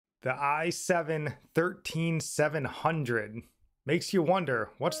The i7-13700 makes you wonder,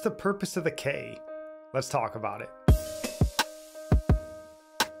 what's the purpose of the K? Let's talk about it.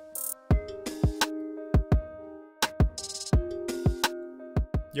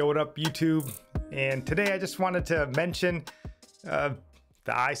 Yo, what up YouTube? And today I just wanted to mention the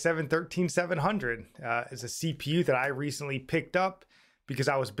i7-13700 is a CPU that I recently picked up because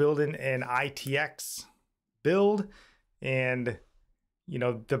I was building an ITX build, and you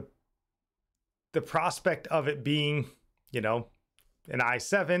know, the prospect of it being, you know, an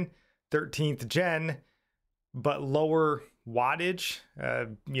i7 13th gen but lower wattage,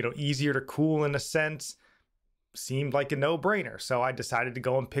 you know, easier to cool in a sense, seemed like a no-brainer. So I decided to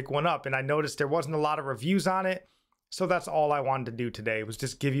go and pick one up, and I noticed there wasn't a lot of reviews on it. So that's all I wanted to do today, was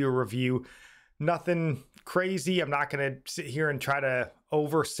just give you a review. Nothing crazy. I'm not going to sit here and try to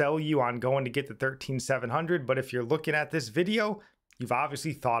oversell you on going to get the 13700, but if you're looking at this video, you've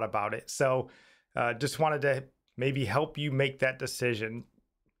obviously thought about it. So just wanted to maybe help you make that decision.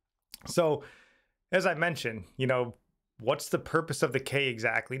 So as I mentioned, you know, what's the purpose of the K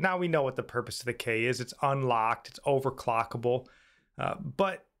exactly? Now we know what the purpose of the K is. It's unlocked, it's overclockable,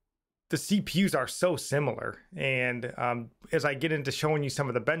 but the CPUs are so similar. And as I get into showing you some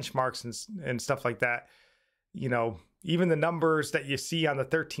of the benchmarks and stuff like that, you know, even the numbers that you see on the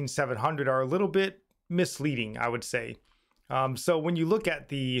 13700 are a little bit misleading, I would say. So when you look at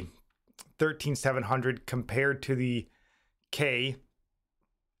the 13700 compared to the K,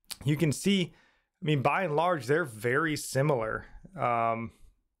 you can see, I mean, by and large, they're very similar.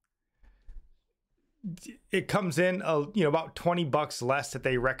 It comes in, you know, about 20 bucks less that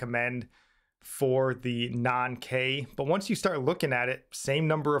they recommend for the non-K. But once you start looking at it, same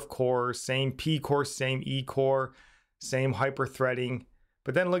number of cores, same P core, same E core, same hyper-threading.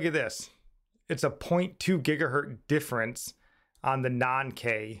 But then look at this. It's a 0.2 gigahertz difference on the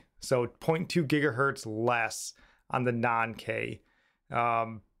non-K. So 0.2 gigahertz less on the non-K.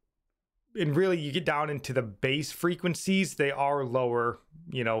 And really, you get down into the base frequencies, they are lower,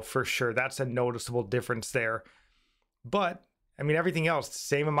 you know, for sure. That's a noticeable difference there. But, I mean, everything else,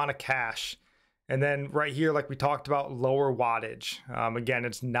 same amount of cache. And then right here, like we talked about, lower wattage. Again,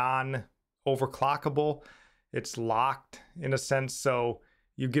 it's non-overclockable. It's locked in a sense, so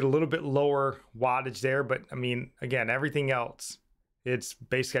you get a little bit lower wattage there. But, I mean, again, everything else, it's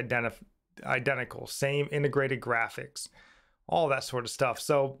basically identical. Same integrated graphics, all that sort of stuff.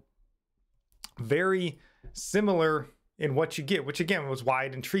 So very similar in what you get, which again was why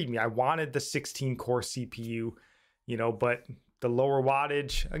it intrigued me. I wanted the 16-core CPU, you know, but the lower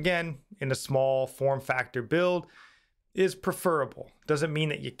wattage, again, in a small form factor build is preferable. Doesn't mean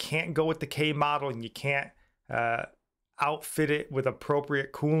that you can't go with the K model and you can't outfit it with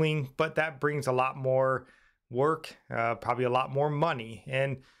appropriate cooling, but that brings a lot more work, probably a lot more money.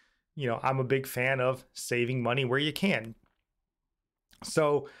 And, you know, I'm a big fan of saving money where you can.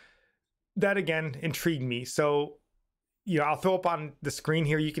 So that again intrigued me. So, you know, I'll throw up on the screen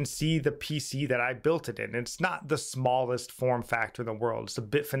here, you can see the PC that I built it in. It's not the smallest form factor in the world. It's a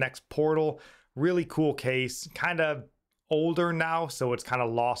Bitfinex Portal, really cool case, kind of older now, so it's kind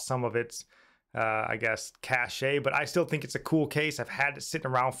of lost some of its, I guess, cachet, but I still think it's a cool case. I've had it sitting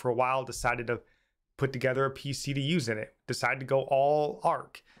around for a while, decided to put together a PC to use in it. Decided to go all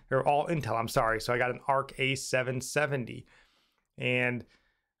ARC, or all Intel, I'm sorry. So I got an ARC A770. And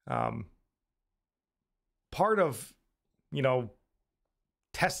part of, you know,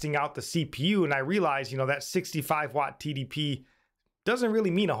 testing out the CPU, and I realized, you know, that 65 watt TDP doesn't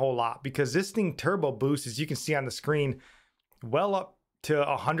really mean a whole lot, because this thing turbo boosts, as you can see on the screen, well up to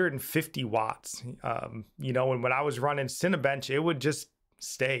 150 watts. You know, and when I was running Cinebench, it would just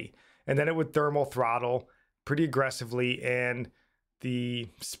stay, and then it would thermal throttle pretty aggressively, and the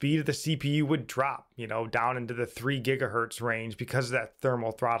speed of the CPU would drop, you know, down into the 3 gigahertz range because of that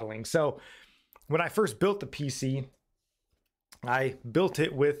thermal throttling. So when I first built the PC, I built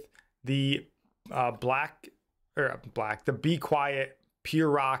it with the the Be Quiet Pure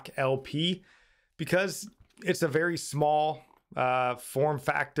Rock LP, because it's a very small form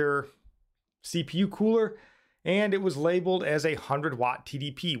factor CPU cooler, and it was labeled as a 100 watt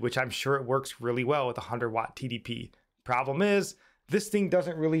TDP, which I'm sure it works really well with a 100 watt TDP. Problem is, this thing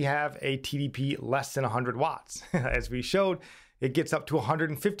doesn't really have a TDP less than 100 watts. As we showed, it gets up to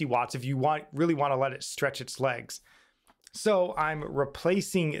 150 watts if you really want to let it stretch its legs. So I'm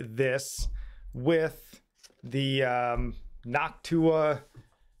replacing this with the Noctua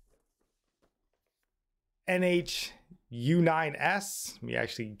NH U9S. Let me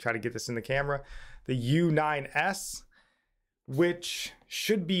actually try to get this in the camera. The U9S which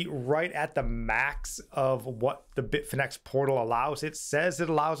should be right at the max of what the Bitfinex portal allows. It says it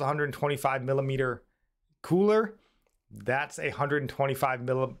allows 125 millimeter cooler. That's a 125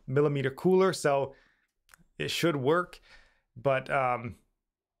 millimeter cooler, so it should work. But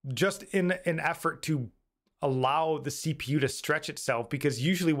just in an effort to allow the CPU to stretch itself, because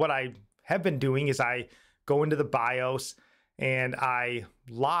usually what I have been doing is I go into the BIOS and I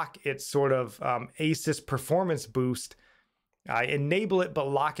lock its sort of ASUS performance boost. I enable it, but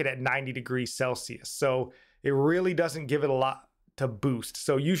lock it at 90 degrees Celsius. So it really doesn't give it a lot to boost.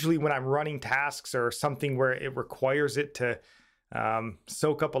 So usually when I'm running tasks or something where it requires it to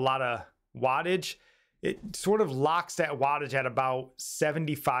soak up a lot of wattage, it sort of locks that wattage at about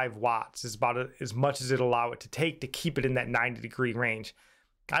 75 watts, is about as much as it'll allow it to take to keep it in that 90 degree range.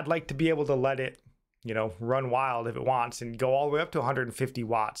 I'd like to be able to let it, you know, run wild if it wants and go all the way up to 150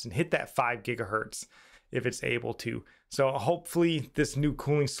 watts and hit that 5 gigahertz if it's able to. So hopefully this new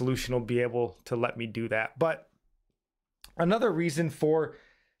cooling solution will be able to let me do that. But another reason for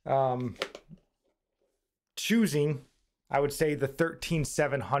choosing, I would say, the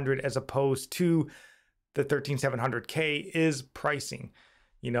 13700 as opposed to the 13700K is pricing.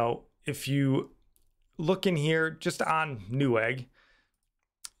 You know, if you look in here just on Newegg,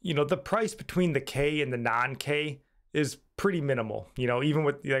 you know, the price between the K and the non-K is pretty minimal. You know, even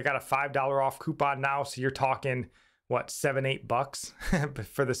with, I got a $5 off coupon now, so you're talking, what, $7-8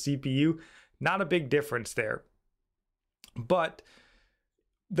 for the CPU. Not a big difference there. But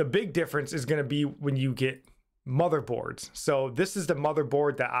the big difference is going to be when you get motherboards. So this is the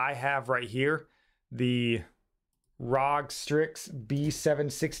motherboard that I have right here, the ROG Strix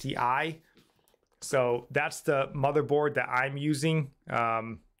B760i. So that's the motherboard that I'm using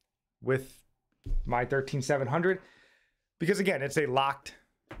with my 13700, because again, it's a locked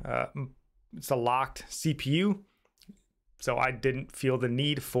CPU. So I didn't feel the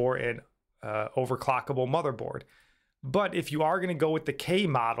need for an overclockable motherboard. But if you are going to go with the K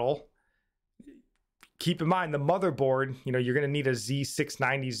model, keep in mind the motherboard, you know, you're going to need a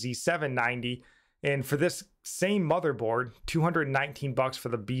Z690, Z790. And for this same motherboard, $219 for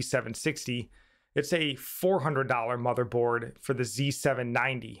the B760, it's a $400 motherboard for the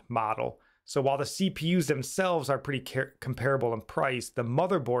Z790 model. So while the CPUs themselves are pretty comparable in price, the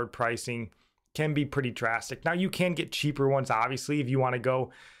motherboard pricing can be pretty drastic. Now you can get cheaper ones, obviously, if you want to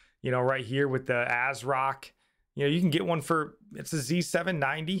go, you know, right here with the ASRock. You know, you can get one for, it's a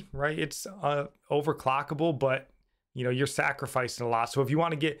Z790, right? It's overclockable, but, you know, you're sacrificing a lot. So if you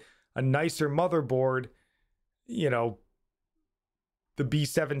want to get a nicer motherboard, you know, the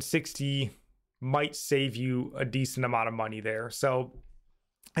B760 might save you a decent amount of money there. So,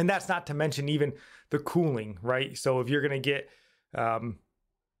 and that's not to mention even the cooling, right? So if you're going to get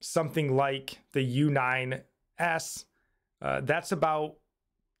something like the U9S, that's about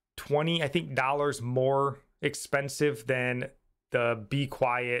 $20, I think, more expensive than the Be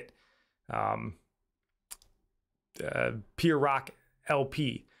Quiet Pure Rock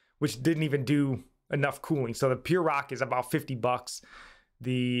LP, which didn't even do enough cooling. So the Pure Rock is about $50.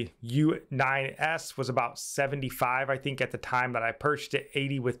 The U9S was about 75, I think, at the time that I purchased it,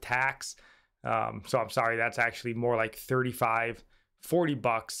 80 with tax. So I'm sorry, that's actually more like 35,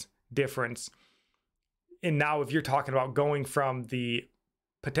 $40 difference. And now if you're talking about going from the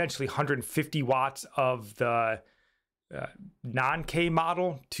potentially 150 watts of the non-K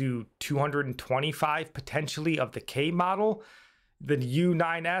model to 225 potentially of the K model, the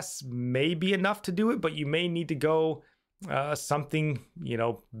U9S may be enough to do it, but you may need to go something, you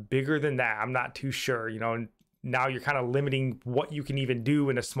know, bigger than that. I'm not too sure. You know, now you're kind of limiting what you can even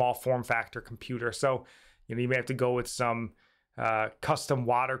do in a small form factor computer. So, you know, you may have to go with some custom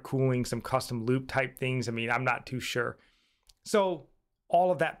water cooling, some custom loop type things. I mean, I'm not too sure. So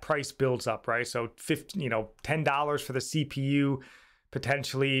all of that price builds up, right? So $10 for the CPU,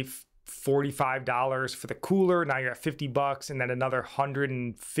 potentially $45 for the cooler. Now you're at $50, and then another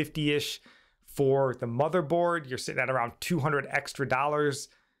 150-ish for the motherboard. You're sitting at around $200 extra.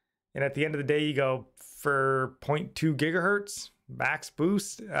 And at the end of the day, you go for 0.2 gigahertz max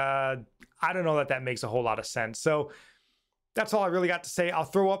boost. I don't know that makes a whole lot of sense. So that's all I really got to say. I'll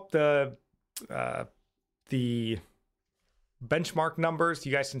throw up the benchmark numbers.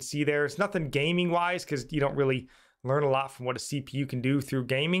 You guys can see there. It's nothing gaming wise, because you don't really learn a lot from what a CPU can do through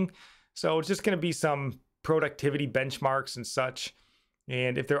gaming. So it's just going to be some productivity benchmarks and such.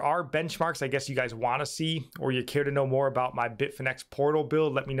 And if there are benchmarks I guess you guys want to see, or you care to know more about my Bitfinex portal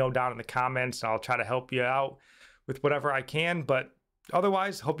build, let me know down in the comments, and I'll try to help you out with whatever I can. But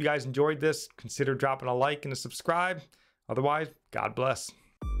otherwise, hope you guys enjoyed this. Consider dropping a like and a subscribe. Otherwise, God bless.